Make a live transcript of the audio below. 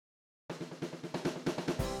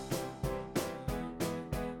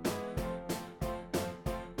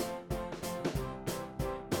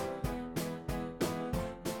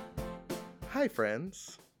Hi,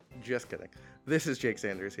 friends. Just kidding. This is Jake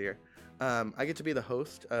Sanders here. I get to be the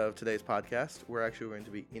host of today's podcast. We're actually going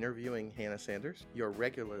to be interviewing Hannah Sanders, your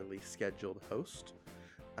regularly scheduled host.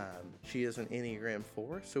 She is an Enneagram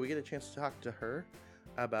 4, so we get a chance to talk to her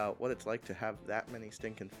about what it's like to have that many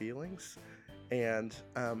stinking feelings, and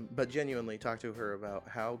but genuinely talk to her about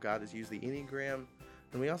how God has used the Enneagram.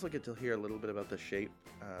 And we also get to hear a little bit about the Shape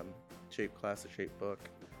class, the Shape book,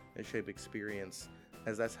 and Shape experience,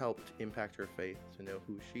 as that's helped impact her faith to know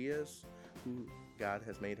who she is, who God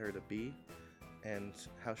has made her to be, and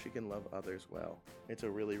how she can love others well. It's a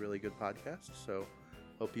really, really good podcast, so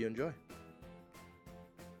hope you enjoy.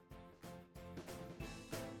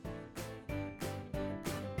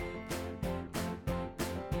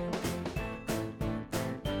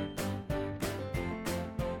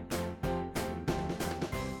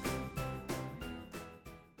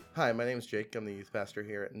 Hi, my name is Jake. I'm the youth pastor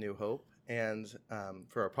here at New Hope. And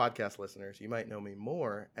for our podcast listeners, you might know me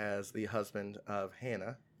more as the husband of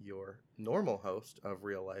Hannah, your normal host of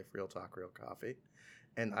Real Life, Real Talk, Real Coffee.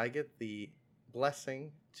 And I get the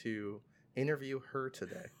blessing to interview her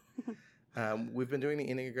today. We've been doing the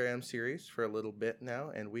Enneagram series for a little bit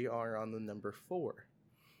now, and we are on the number 4.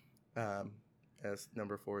 As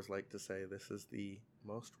number 4s like to say, this is the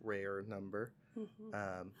most rare number.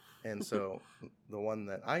 Mm-hmm. And so the one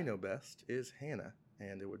that I know best is Hannah,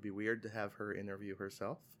 and it would be weird to have her interview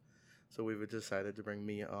herself. So we've decided to bring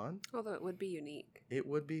Mia on. Although it would be unique. It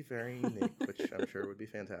would be very unique, which I'm sure would be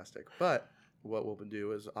fantastic. But what we'll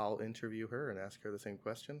do is I'll interview her and ask her the same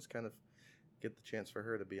questions, kind of get the chance for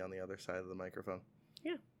her to be on the other side of the microphone.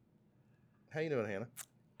 Yeah. How you doing, Hannah?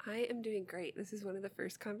 I am doing great. This is one of the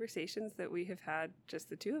first conversations that we have had, just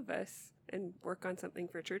the two of us, and work on something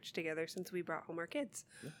for church together since we brought home our kids,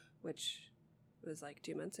 which was like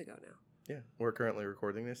 2 months ago now. Yeah. We're currently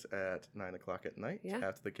recording this at 9 o'clock at night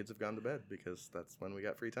after the kids have gone to bed, because that's when we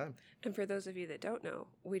got free time. And for those of you that don't know,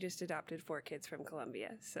 we just adopted 4 kids from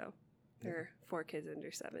Colombia. So there are 4 kids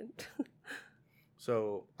under 7.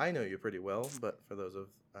 So I know you pretty well, but for those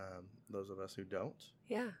of us who don't,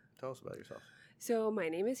 tell us about yourself. So my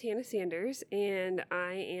name is Hannah Sanders, and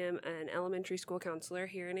I am an elementary school counselor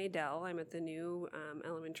here in Adel. I'm at the new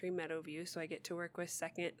elementary Meadowview, so I get to work with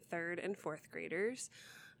 2nd, 3rd, and 4th graders.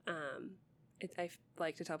 I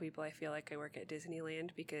like to tell people I feel like I work at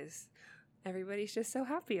Disneyland because everybody's just so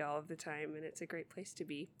happy all of the time, and it's a great place to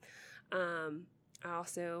be. I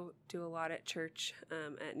also do a lot at church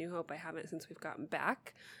at New Hope. I haven't since we've gotten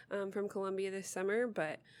back from Colombia this summer,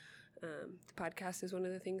 but the podcast is one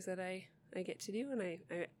of the things that I get to do,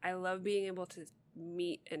 and I love being able to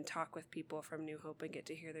meet and talk with people from New Hope and get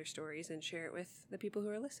to hear their stories and share it with the people who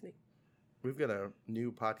are listening. We've got a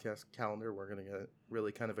new podcast calendar. We're going to get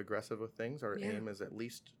really kind of aggressive with things. Our aim is at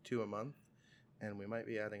least 2 a month, and we might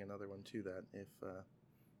be adding another one to that if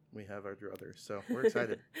we have our druthers. So we're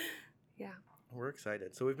excited. Yeah. We're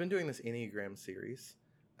excited. So we've been doing this Enneagram series.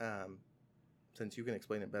 Since you can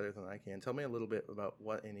explain it better than I can, tell me a little bit about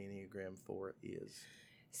what an Enneagram 4 is.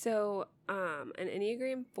 So an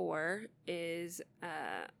Enneagram 4 is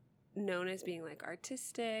known as being like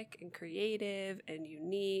artistic and creative and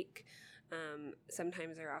unique.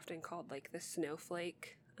 Sometimes they're often called like the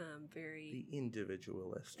snowflake. The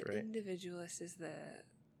individualist, right? Individualist is the,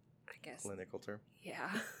 I guess, clinical term. Yeah.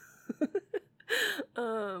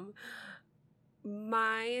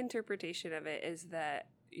 My interpretation of it is that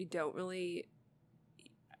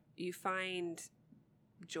you find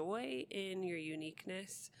joy in your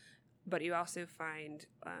uniqueness, but you also find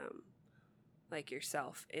like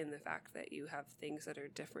yourself in the fact that you have things that are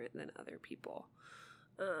different than other people.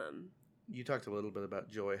 You talked a little bit about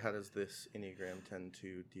joy. How does this Enneagram tend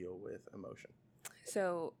to deal with emotion?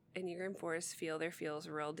 So Enneagram 4s feel their feels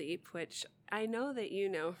real deep, which I know that you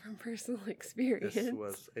know from personal experience. This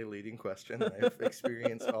was a leading question. I've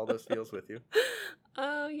experienced all those feels with you.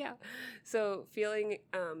 Oh, yeah. So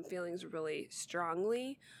feelings really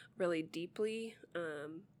strongly, really deeply.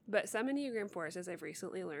 But some Enneagram 4s, as I've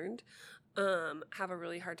recently learned, have a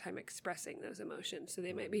really hard time expressing those emotions. So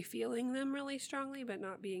they might be feeling them really strongly, but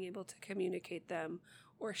not being able to communicate them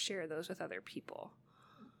or share those with other people.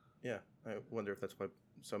 Yeah, I wonder if that's why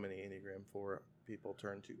so many Enneagram 4 people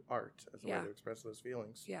turn to art as a way to express those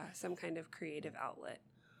feelings. Yeah, some kind of creative outlet.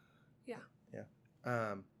 Yeah.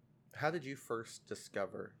 Yeah. How did you first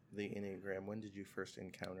discover the Enneagram? When did you first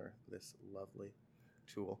encounter this lovely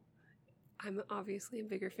tool? I'm obviously a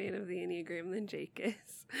bigger fan of the Enneagram than Jake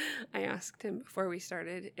is. I asked him before we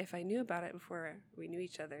started if I knew about it before we knew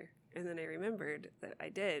each other. And then I remembered that I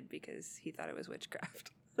did because he thought it was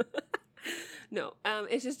witchcraft. No,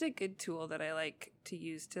 it's just a good tool that I like to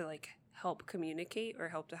use to like help communicate or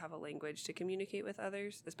help to have a language to communicate with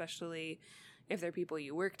others, especially if they're people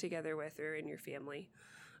you work together with or in your family.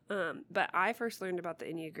 But I first learned about the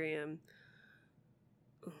Enneagram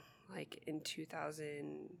like in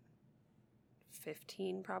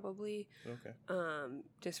 2015 probably. Okay.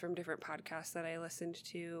 Just from different podcasts that I listened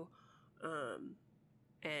to,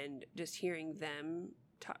 and just hearing them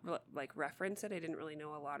reference it. I didn't really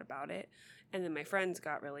know a lot about it. And then my friends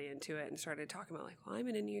got really into it and started talking about like, well, I'm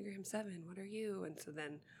an Enneagram 7. What are you? And so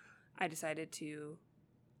then I decided to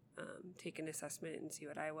take an assessment and see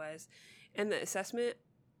what I was. And the assessment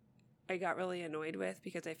I got really annoyed with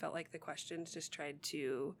because I felt like the questions just I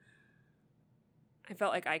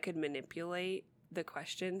felt like I could manipulate the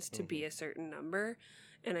questions to be a certain number.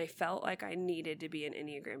 And I felt like I needed to be an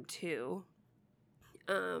Enneagram 2.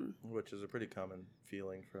 Which is a pretty common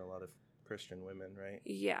feeling for a lot of Christian women, right?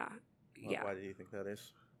 Yeah. Yeah. Why do you think that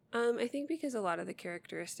is? I think because a lot of the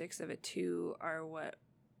characteristics of a 2 are what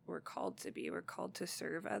we're called to be. We're called to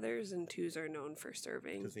serve others, and 2s are known for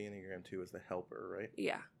serving. Because the Enneagram 2 is the helper, right?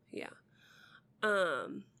 Yeah.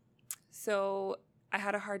 So I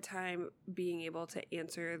had a hard time being able to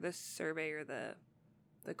answer the survey or the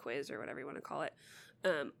quiz or whatever you want to call it,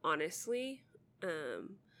 honestly.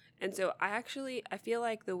 And so I feel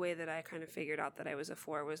like the way that I kind of figured out that I was a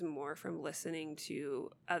 4 was more from listening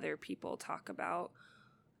to other people talk about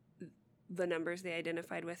the numbers they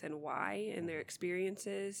identified with and why and their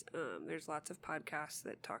experiences. There's lots of podcasts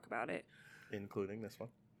that talk about it. Including this one,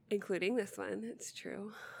 it's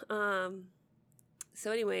true.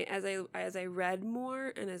 So anyway, as I read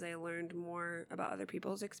more and as I learned more about other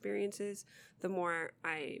people's experiences, the more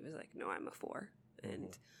I was like, no, I'm a 4.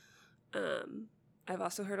 And I've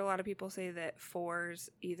also heard a lot of people say that 4s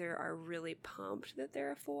either are really pumped that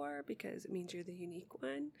they're a 4 because it means you're the unique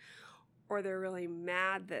one, or they're really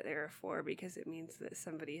mad that they're a 4 because it means that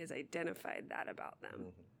somebody has identified that about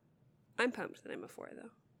them. I'm pumped that I'm a 4,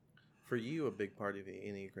 though. For you, a big part of the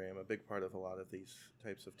Enneagram, a big part of a lot of these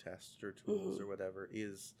types of tests or tools or whatever,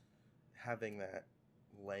 is having that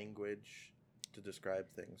language to describe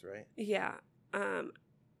things, right? Yeah.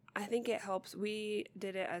 I think it helps. We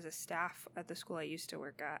did it as a staff at the school I used to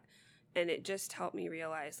work at, and it just helped me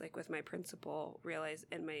realize, like with my principal,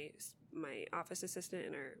 and my office assistant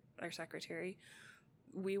and our secretary,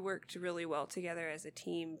 we worked really well together as a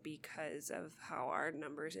team because of how our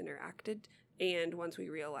numbers interacted. And once we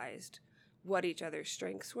realized what each other's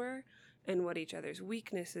strengths were and what each other's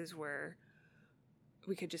weaknesses were,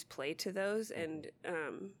 we could just play to those. And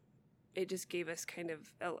it just gave us kind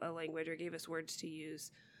of a language, or gave us words to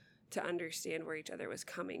use to understand where each other was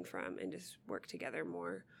coming from and just work together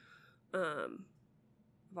more.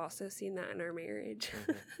 I've also seen that in our marriage.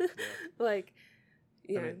 I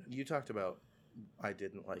mean, you talked about, I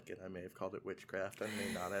didn't like it. I may have called it witchcraft. I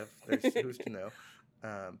may not have. There's who's to know.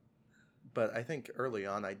 But I think early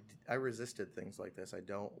on, I resisted things like this. I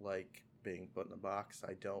don't like being put in a box.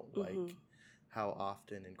 I don't like how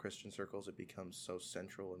often in Christian circles it becomes so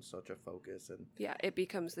central and such a focus. And it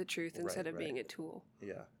becomes the truth instead of being a tool.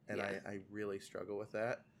 Yeah, and I really struggle with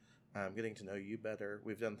that. Getting to know you better.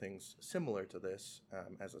 We've done things similar to this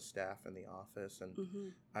as a staff in the office, and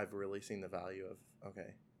I've really seen the value of,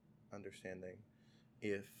 understanding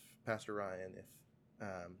if Pastor Ryan,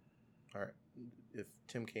 if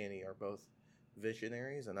Tim Caney are both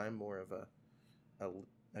visionaries and I'm more of a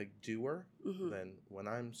doer, then when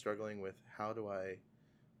I'm struggling with how do I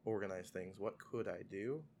organize things, what could I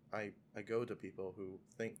do, I go to people who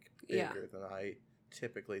think bigger than I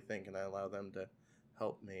typically think, and I allow them to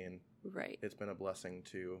help me, and it's been a blessing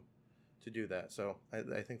to do that. So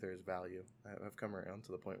I think there is value. I've come around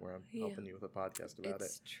to the point where I'm helping you with a podcast about it.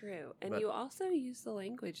 It's true. And you also use the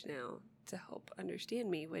language now to help understand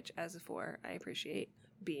me, which as a 4, I appreciate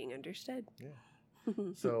being understood. Yeah.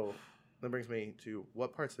 So that brings me to,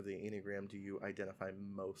 what parts of the Enneagram do you identify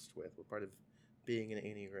most with? What part of being an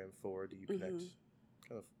Enneagram 4 do you connect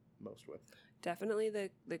kind of most with? Definitely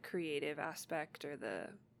the creative aspect, or the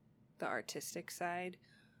artistic side.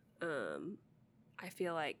 I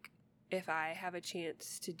feel like if I have a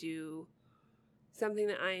chance to do something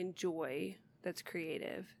that I enjoy that's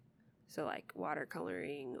creative, so like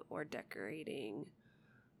watercoloring or decorating,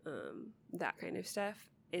 that kind of stuff,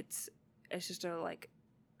 it's just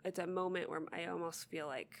it's a moment where I almost feel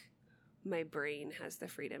like my brain has the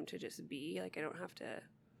freedom to just be. Like, I don't have to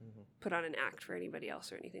put on an act for anybody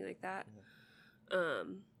else or anything like that.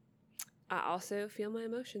 I also feel my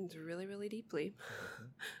emotions really, really deeply,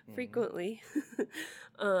 frequently,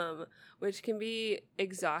 which can be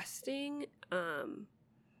exhausting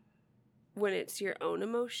when it's your own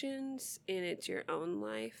emotions and it's your own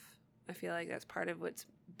life. I feel like that's part of what's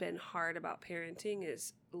been hard about parenting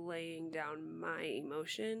is laying down my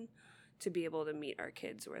emotion to be able to meet our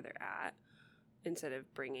kids where they're at instead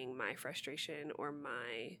of bringing my frustration or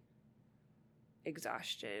my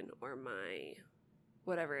exhaustion or my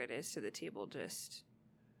whatever it is to the table, just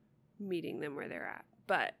meeting them where they're at.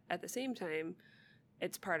 But at the same time,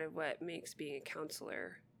 it's part of what makes being a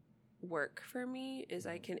counselor work for me is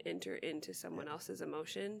I can enter into someone else's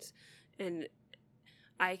emotions and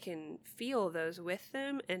I can feel those with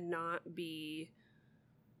them and not be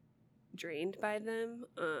drained by them.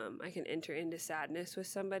 I can enter into sadness with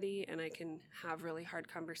somebody and I can have really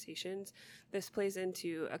hard conversations. This plays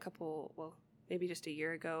into maybe just a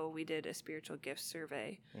year ago, we did a spiritual gifts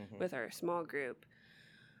survey with our small group.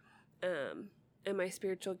 And my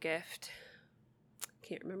spiritual gift,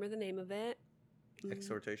 can't remember the name of it.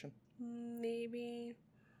 Exhortation? Maybe.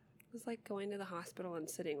 It was like going to the hospital and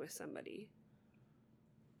sitting with somebody.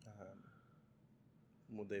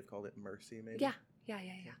 Well, they've called it mercy, maybe? Yeah.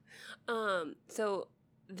 So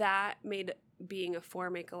that made being a 4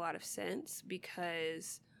 make a lot of sense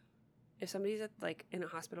because if somebody's in a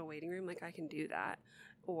hospital waiting room, I can do that.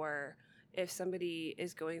 Or if somebody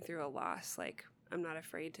is going through a loss, I'm not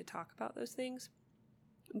afraid to talk about those things.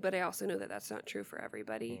 But I also know that that's not true for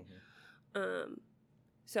everybody.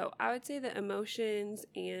 So I would say the emotions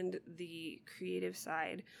and the creative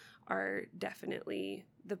side are definitely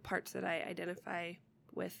the parts that I identify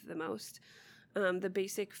with the most. The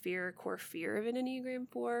basic core fear of an Enneagram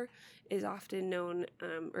 4 is often known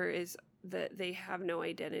or is that they have no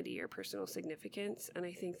identity or personal significance. And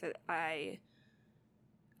I think that I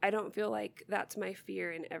don't feel like that's my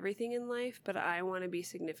fear in everything in life, but I want to be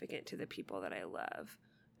significant to the people that I love.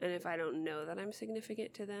 And if I don't know that I'm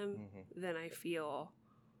significant to them, then I feel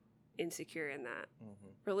insecure in that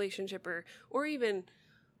relationship or even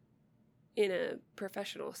in a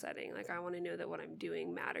professional setting. I want to know that what I'm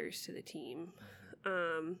doing matters to the team.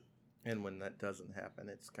 And when that doesn't happen,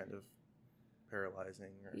 it's kind of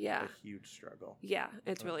paralyzing or a huge struggle. Yeah,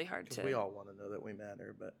 it's really hard to... We all want to know that we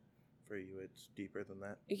matter, but for you, it's deeper than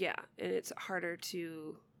that. Yeah, and it's harder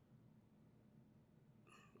to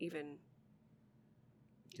even...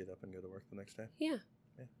 get up and go to work the next day?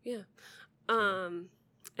 Yeah.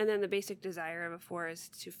 And then the basic desire of a 4 is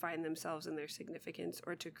to find themselves in their significance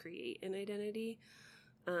or to create an identity.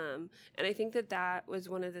 And I think that was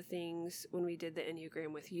one of the things when we did the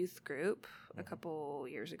Enneagram with youth group a couple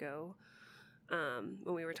years ago,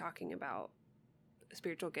 when we were talking about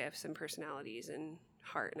spiritual gifts and personalities and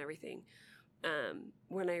heart and everything,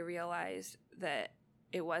 when I realized that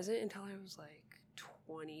it wasn't until I was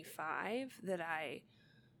 25 that I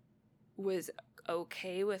was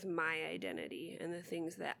okay with my identity and the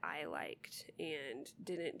things that I liked and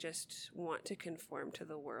didn't just want to conform to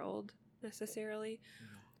the world necessarily.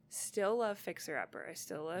 Still love Fixer Upper. I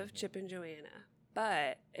still love Chip and Joanna,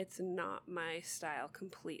 but it's not my style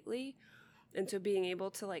completely. And so being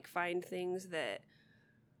able to find things that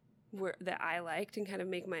I liked and kind of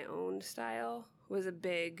make my own style was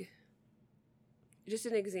just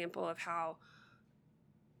an example of how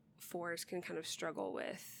 4s can kind of struggle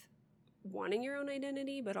with wanting your own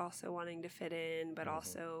identity, but also wanting to fit in, but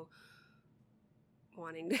also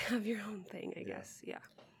wanting to have your own thing, I guess. Yeah.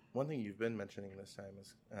 One thing you've been mentioning this time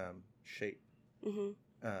is shape.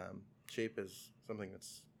 Shape is something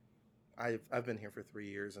that's... I've been here for 3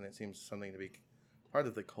 years, and it seems something to be part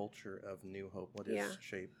of the culture of New Hope. What is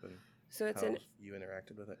shape, and so it's how you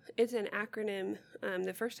interacted with it? It's an acronym.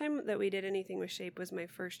 The first time that we did anything with shape was my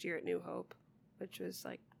first year at New Hope, which was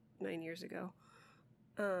 9 years ago.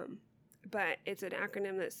 But it's an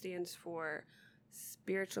acronym that stands for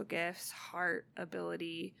spiritual gifts, heart,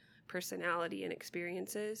 ability, personality, and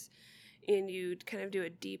experiences. And you kind of do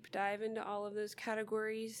a deep dive into all of those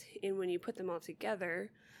categories. And when you put them all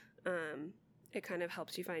together, it kind of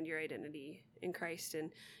helps you find your identity in Christ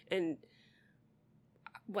and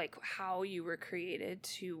how you were created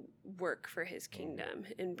to work for his kingdom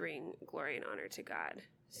and bring glory and honor to God.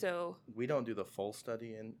 So we don't do the full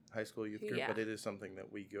study in high school youth group, but it is something that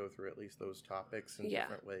we go through at least those topics in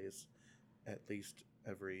different ways, at least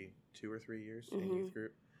every 2 or 3 years in youth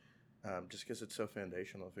group. Just because it's so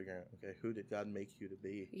foundational, figuring out, okay, who did God make you to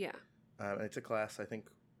be? Yeah. And it's a class I think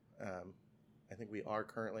we are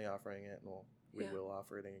currently offering it, and we will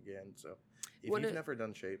offer it again. So if you've never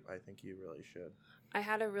done shape, I think you really should. I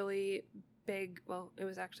had a really big, it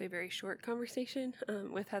was actually a very short conversation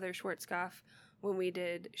with Heather Schwarzkopf when we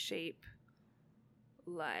did shape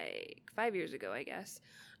 5 years ago, I guess.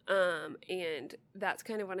 And that's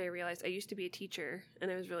kind of when I realized I used to be a teacher and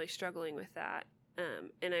I was really struggling with that.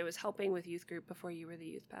 And I was helping with youth group before you were the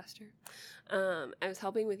youth pastor. I was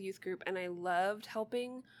helping with youth group, and I loved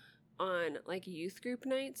helping on like youth group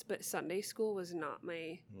nights, but Sunday school was not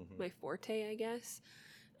my forte, I guess.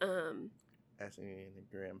 As an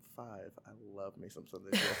Enneagram 5, I love me some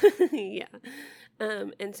Sunday school. Yeah.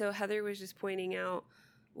 And so Heather was just pointing out,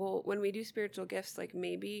 well, when we do spiritual gifts, like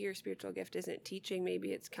maybe your spiritual gift isn't teaching,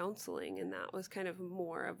 maybe it's counseling, and that was kind of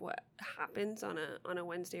more of what happens on a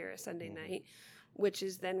Wednesday or a Sunday night, which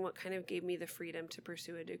is then what kind of gave me the freedom to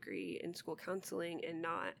pursue a degree in school counseling and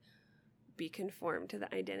not be conformed to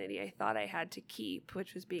the identity I thought I had to keep,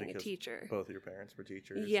 which was being Because a teacher. Both of your parents were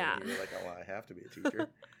teachers. Yeah. And you were like, oh, well, I have to be a teacher.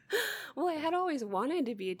 Well, I had always wanted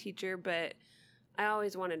to be a teacher, but I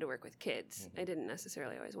always wanted to work with kids. I didn't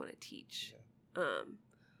necessarily always want to teach. Yeah.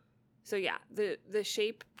 So yeah, the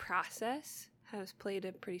shape process has played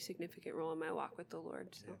a pretty significant role in my walk with the Lord.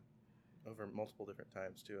 So. Yeah. Over multiple different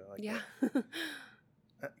times too. I like yeah. that.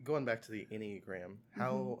 Going back to the Enneagram,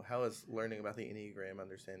 how has learning about the Enneagram,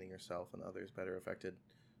 understanding yourself and others better affected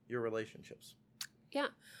your relationships? Yeah.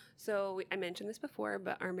 So I mentioned this before,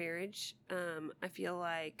 but our marriage, I feel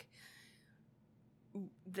like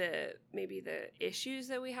maybe the issues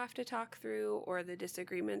that we have to talk through or the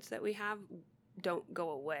disagreements that we have don't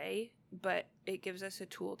go away, but it gives us a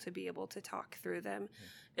tool to be able to talk through them.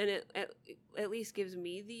 And it at least gives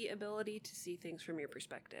me the ability to see things from your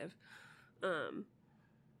perspective.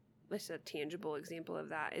 Just a tangible example of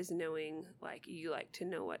that is knowing, like, you like to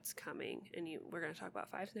know what's coming, and we're going to talk about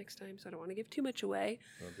 5s next time, so I don't want to give too much away.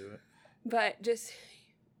 Don't do it. But just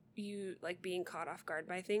you, like, being caught off guard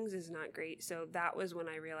by things is not great. So that was when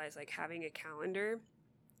I realized, like, having a calendar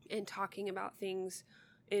and talking about things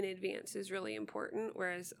in advance is really important,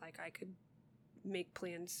 whereas, like, I could make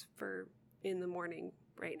plans for in the morning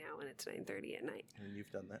right now, and it's 9:30 at night. And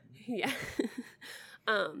you've done that. Yeah.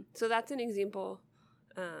 So that's an example.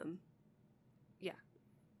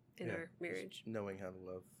 In our marriage, knowing how to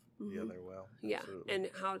love the other well. Yeah. Absolutely. And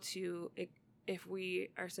how to, if we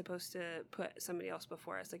are supposed to put somebody else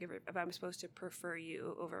before us, like if I'm supposed to prefer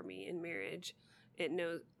you over me in marriage, it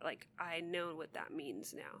knows, like, I know what that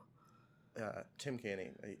means now. Tim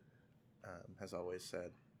Canning has always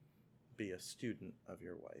said, be a student of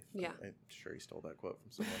your wife. Yeah. I'm sure he stole that quote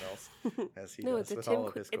from someone else, as he No, does it's with all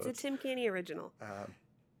of his quotes. It's a Tim Canning original.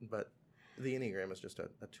 But the Enneagram is just a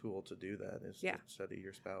tool to do that, is Yeah. to study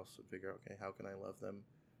your spouse and figure out, okay, how can I love them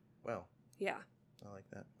well? Yeah. I like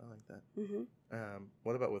that. Mm-hmm.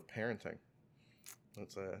 What about with parenting?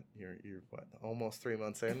 It's you're what, almost 3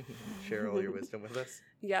 months in? Share all your wisdom with us.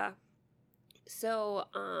 Yeah. So,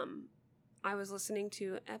 I was listening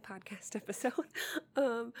to a podcast episode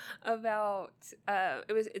about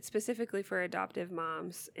it's specifically for adoptive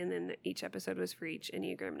moms, and then each episode was for each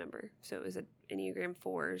Enneagram number. So it was Enneagram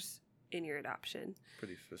 4s in your adoption.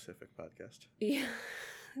 Pretty specific podcast. Yeah.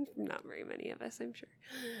 Not very many of us, I'm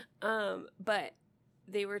sure. But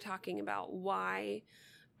they were talking about why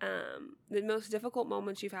the most difficult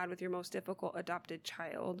moments you've had with your most difficult adopted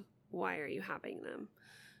child, why are you having them?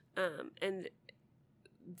 And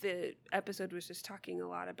the episode was just talking a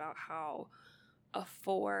lot about how a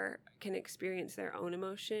 4 can experience their own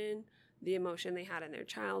emotion, the emotion they had in their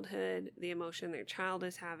childhood, the emotion their child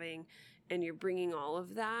is having, and you're bringing all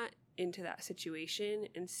of that into that situation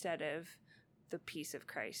instead of the peace of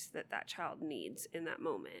Christ that child needs in that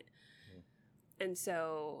moment. And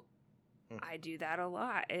so I do that a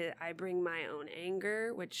lot. I bring my own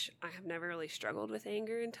anger, which I have never really struggled with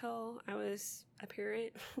anger until I was a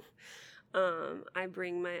parent. I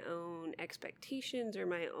bring my own expectations or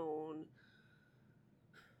my own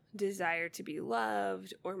desire to be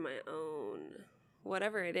loved or my own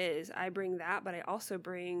whatever it is. I bring that, but I also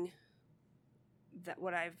bring that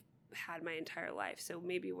what I've had my entire life. So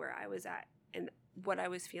maybe where I was at and what I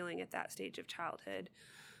was feeling at that stage of childhood,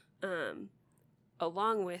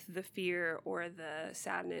 along with the fear or the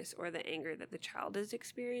sadness or the anger that the child is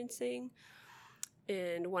experiencing.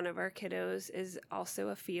 And one of our kiddos is also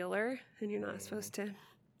a feeler, and you're not supposed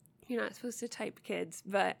to type kids,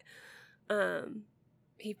 but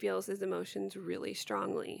he feels his emotions really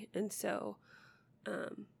strongly. And so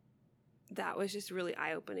that was just really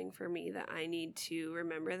eye-opening for me, that I need to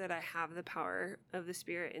remember that I have the power of the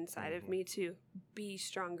Spirit inside of me to be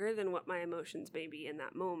stronger than what my emotions may be in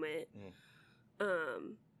that moment.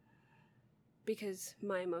 Because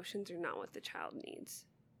my emotions are not what the child needs.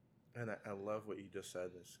 And I love what you just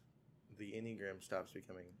said, is the Enneagram stops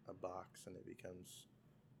becoming a box and it becomes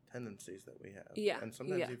tendencies that we have. Yeah. And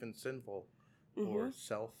sometimes even sinful or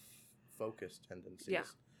self-focused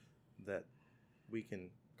tendencies that we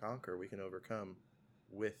can conquer, we can overcome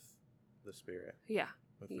with the Spirit. Yeah.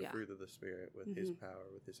 with the fruit of the Spirit, with His power,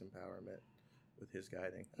 with His empowerment, with His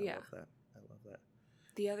guiding. I love that. I love that.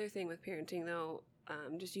 The other thing with parenting, though,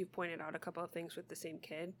 just you've pointed out a couple of things with the same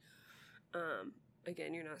kid.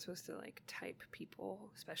 Again, you're not supposed to like type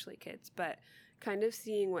people, especially kids, but kind of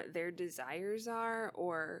seeing what their desires are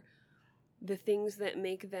or the things that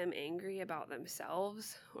make them angry about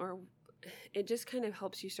themselves, or it just kind of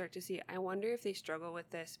helps you start to see, I wonder if they struggle with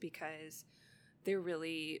this because they're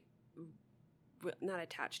really not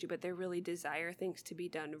attached to, but they really desire things to be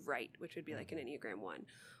done right, which would be like an Enneagram 1.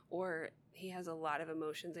 Or he has a lot of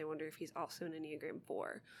emotions. I wonder if he's also an Enneagram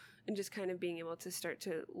 4. And just kind of being able to start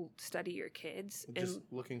to study your kids. Just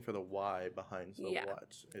looking for the why behind the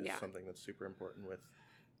what is something that's super important with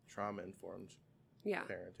trauma-informed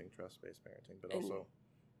parenting, trust-based parenting, but also,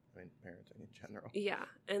 parenting in general. Yeah.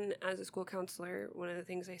 And as a school counselor, one of the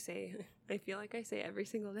things I say, I feel like I say every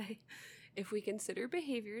single day, if we consider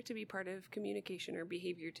behavior to be part of communication or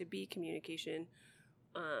behavior to be communication,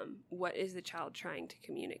 what is the child trying to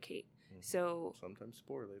communicate? So sometimes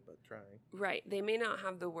poorly, but trying. Right. They may not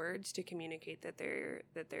have the words to communicate that they're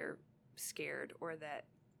scared or that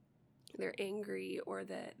they're angry or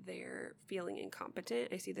that they're feeling incompetent.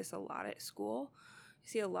 I see this a lot at school. I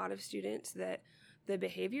see a lot of students that the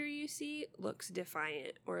behavior you see looks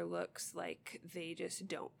defiant or looks like they just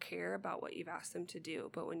don't care about what you've asked them to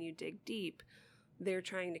do. But when you dig deep, they're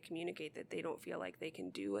trying to communicate that they don't feel like they can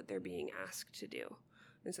do what they're being asked to do.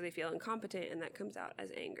 And so they feel incompetent, and that comes out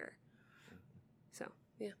as anger. So,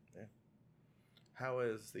 yeah. How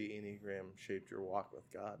has the Enneagram shaped your walk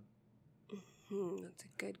with God? That's a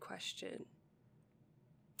good question.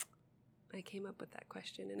 I came up with that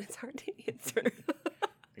question, and it's hard to answer.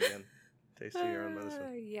 Again, taste of your own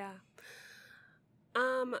medicine. Yeah.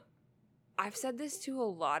 I've said this to a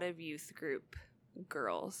lot of youth group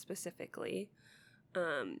girls specifically.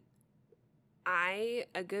 A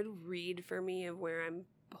good read for me of where I'm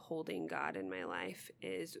holding God in my life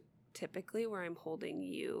is typically where I'm holding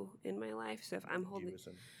you in my life. So if I'm holding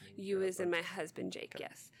you as in my husband, Jake,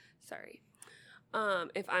 yes. Sorry.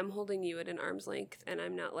 If I'm holding you at an arm's length and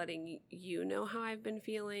I'm not letting you know how I've been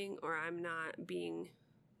feeling, or I'm not being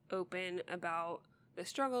open about the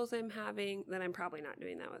struggles I'm having, then I'm probably not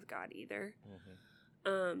doing that with God either.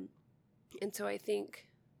 And so I think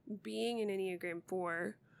being an Enneagram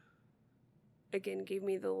 4 again gave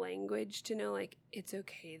me the language to know, like, it's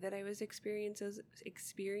okay that I was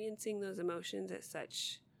experiencing those emotions at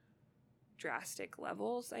such drastic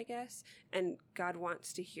levels, I guess. And God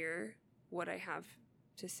wants to hear what I have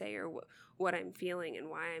to say or what I'm feeling and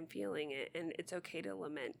why I'm feeling it. And it's okay to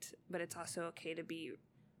lament, but it's also okay to be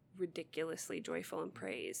ridiculously joyful and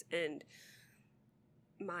praise. And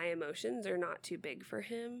my emotions are not too big for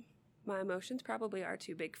him. My emotions probably are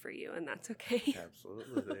too big for you, and that's okay.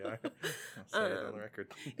 Absolutely, they are. I'll say it on the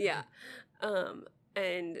record. Yeah.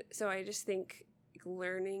 And so I just think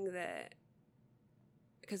learning that,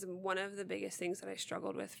 because one of the biggest things that I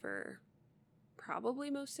struggled with for probably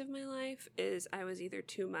most of my life is I was either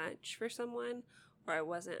too much for someone or I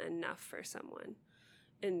wasn't enough for someone.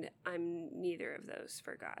 And I'm neither of those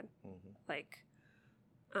for God. Like,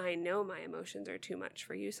 I know my emotions are too much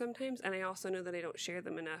for you sometimes, and I also know that I don't share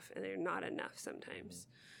them enough, and they're not enough sometimes.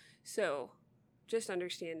 So, just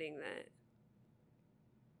understanding that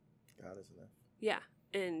God is enough. Yeah,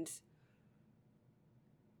 and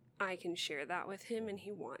I can share that with him, and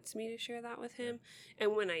he wants me to share that with him.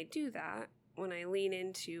 And when I do that, when I lean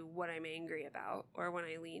into what I'm angry about, or when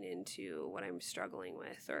I lean into what I'm struggling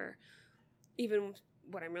with, or even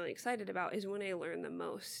what I'm really excited about, is when I learn the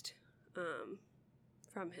most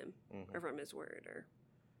from him or from his word. Or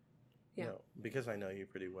No, because I know you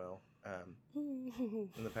pretty well. In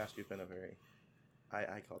the past, you've been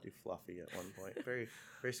I called you fluffy at one point. Very,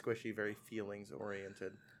 very squishy, very feelings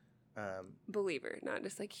oriented. Believer, not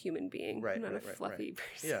just like human being. Right, not right, a fluffy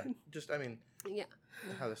person. Yeah, just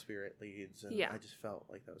how the Spirit leads, and I just felt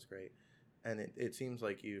like that was great. And it seems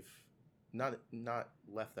like you've not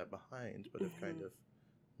left that behind, but have kind of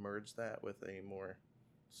merged that with a more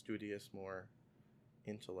studious, more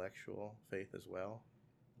intellectual faith as well,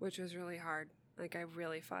 which was really hard. Like, I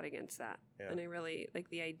really fought against that. And I really like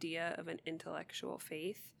the idea of an intellectual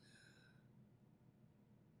faith,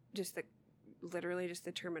 literally just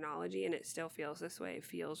the terminology, and it still feels this way. It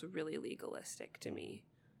feels really legalistic to me,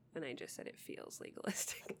 and I just said it feels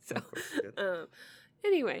legalistic. So of course you did.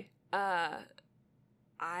 Anyway,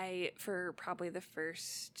 I, for probably the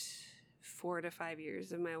first 4 to 5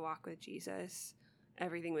 years of my walk with Jesus,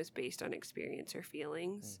 everything was based on experience or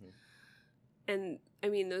feelings. And I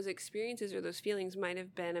mean, those experiences or those feelings might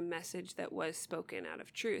have been a message that was spoken out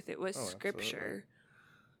of truth. It was scripture,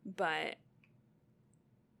 but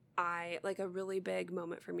a really big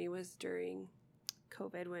moment for me was during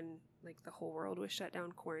COVID when like the whole world was shut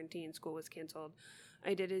down, quarantine, school was canceled.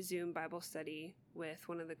 I did a Zoom Bible study with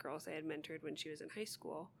one of the girls I had mentored when she was in high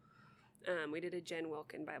school. We did a Jen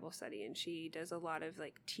Wilkin Bible study, and she does a lot of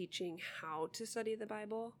like teaching how to study the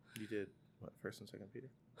Bible. You did what, 1st and 2nd Peter?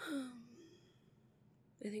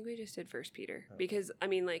 I think we just did 1 Peter, okay. because I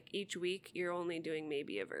mean, like each week you're only doing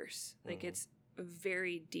maybe a verse. Like it's a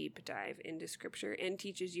very deep dive into Scripture and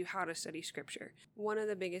teaches you how to study Scripture. One of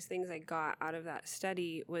the biggest things I got out of that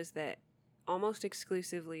study was that almost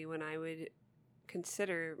exclusively when I would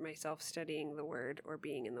consider myself studying the Word or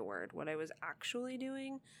being in the Word, what I was actually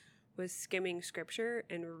doing was skimming Scripture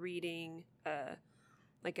and reading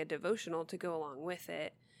like a devotional to go along with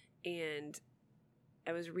it, and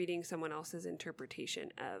I was reading someone else's interpretation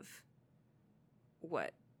of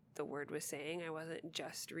what the Word was saying. I wasn't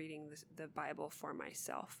just reading the Bible for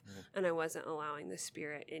myself, and I wasn't allowing the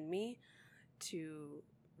Spirit in me to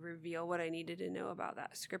reveal what I needed to know about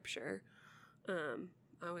that Scripture.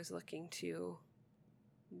 I was looking to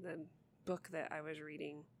the book that I was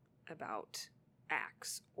reading about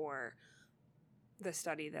Acts or the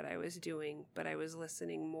study that I was doing, but I was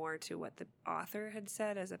listening more to what the author had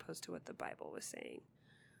said as opposed to what the Bible was saying.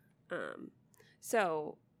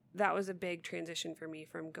 So that was a big transition for me,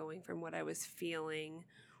 from going from what I was feeling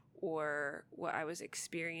or what I was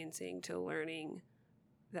experiencing to learning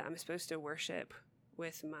that I'm supposed to worship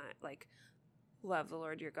with my, like, love the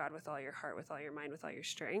Lord your God with all your heart, with all your mind, with all your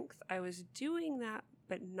strength. I was doing that,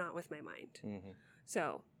 but not with my mind.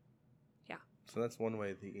 So, yeah. So that's one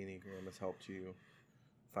way the Enneagram has helped you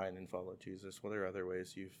find and follow Jesus. What are other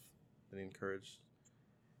ways you've been encouraged,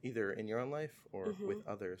 either in your own life or with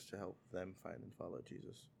others, to help them find and follow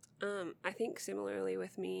Jesus? I think similarly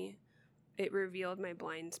with me, it revealed my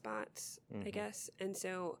blind spots, I guess. And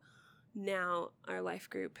so now our life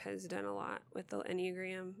group has done a lot with the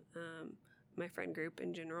Enneagram. My friend group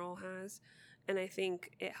in general has. And I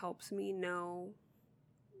think it helps me know,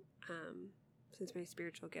 since my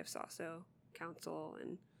spiritual gifts also counsel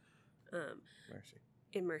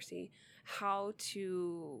and mercy, how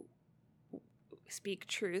to speak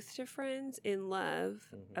truth to friends in love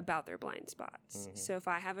about their blind spots. So if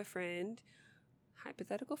I have a friend,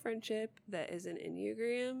 hypothetical friendship, that is an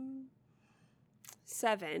Enneagram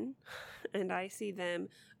 7, and I see them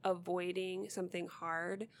avoiding something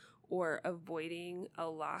hard or avoiding a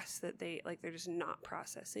loss that they're just not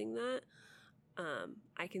processing that,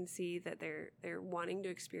 I can see that they're wanting to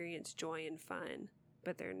experience joy and fun,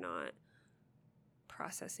 but they're not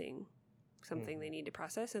processing something they need to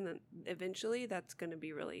process, and then eventually that's going to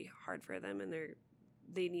be really hard for them, and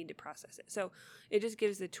they need to process it. So it just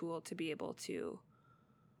gives the tool to be able to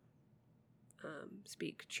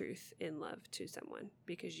speak truth in love to someone,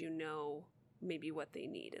 because you know maybe what they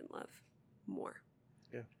need in love more.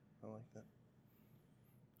 Yeah, I like that.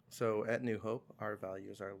 So at New Hope, our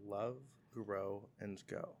values are love, grow, and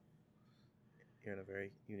go. You're in a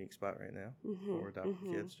very unique spot right now. 4 adopted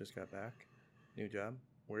kids, just got back, new job.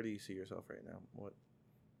 Where do you see yourself right now? What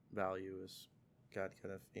value is God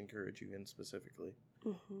kind of encourage you in specifically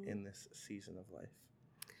in this season of life?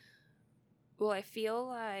 Well, I feel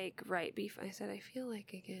like I said I feel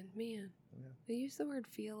like again. Man, I use the word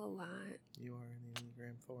feel a lot. You are in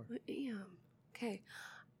Enneagram 4. I am. Okay.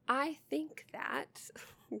 I think that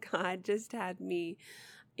God just had me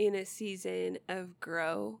in a season of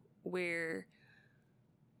grow where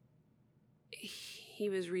He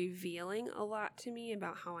was revealing a lot to me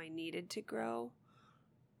about how I needed to grow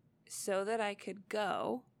so that I could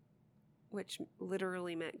go, which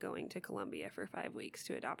literally meant going to Colombia for 5 weeks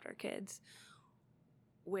to adopt our kids,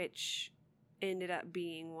 which ended up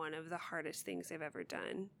being one of the hardest things I've ever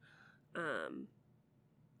done.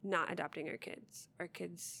 Not adopting our kids. Our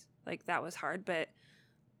kids, like, that was hard, but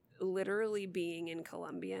literally being in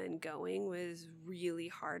Colombia and going was really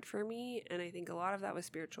hard for me, and I think a lot of that was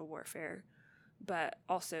spiritual warfare. But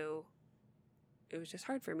also, it was just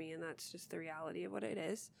hard for me, and that's just the reality of what it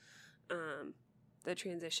is. The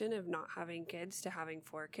transition of not having kids to having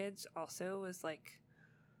 4 kids also was like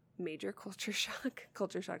major culture shock.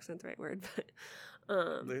 Culture shock's not the right word, but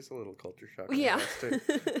there's a little culture shock. Yeah.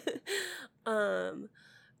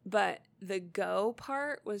 But the go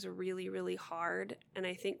part was really, really hard, and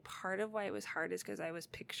I think part of why it was hard is because I was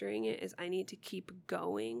picturing it as I need to keep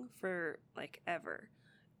going for like ever,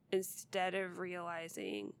 instead of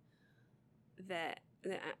realizing that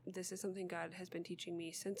this is something God has been teaching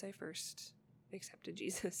me since I first accepted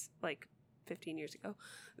Jesus, like 15 years ago,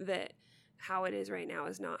 that how it is right now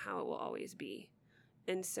is not how it will always be.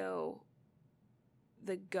 And so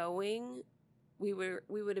the going we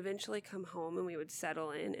would eventually come home and we would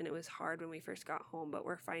settle in, and it was hard when we first got home, but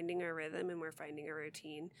we're finding our rhythm and we're finding a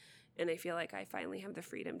routine. And I feel like I finally have the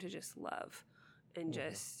freedom to just love and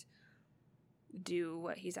just do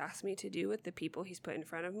what he's asked me to do with the people he's put in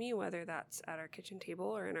front of me, whether that's at our kitchen table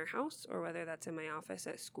or in our house or whether that's in my office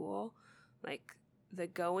at school. Like, the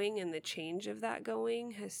going and the change of that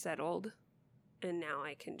going has settled, and now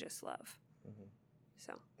I can just love.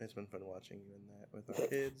 So it's been fun watching you in that with our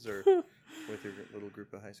kids or with your little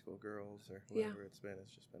group of high school girls or whatever it's been.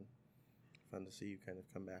 It's just been fun to see you kind of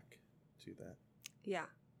come back to that. Yeah,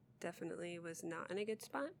 definitely was not in a good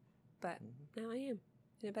spot, but now I am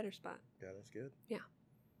in a better spot. Yeah, that's good. Yeah.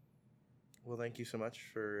 Well, thank you so much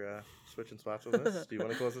for switching spots with us. Do you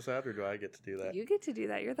want to close us out, or do I get to do that? You get to do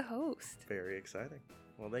that. You're the host. Very exciting.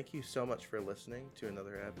 Well, thank you so much for listening to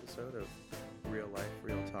another episode of Real Life,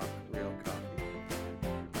 Real Talk, Real Content.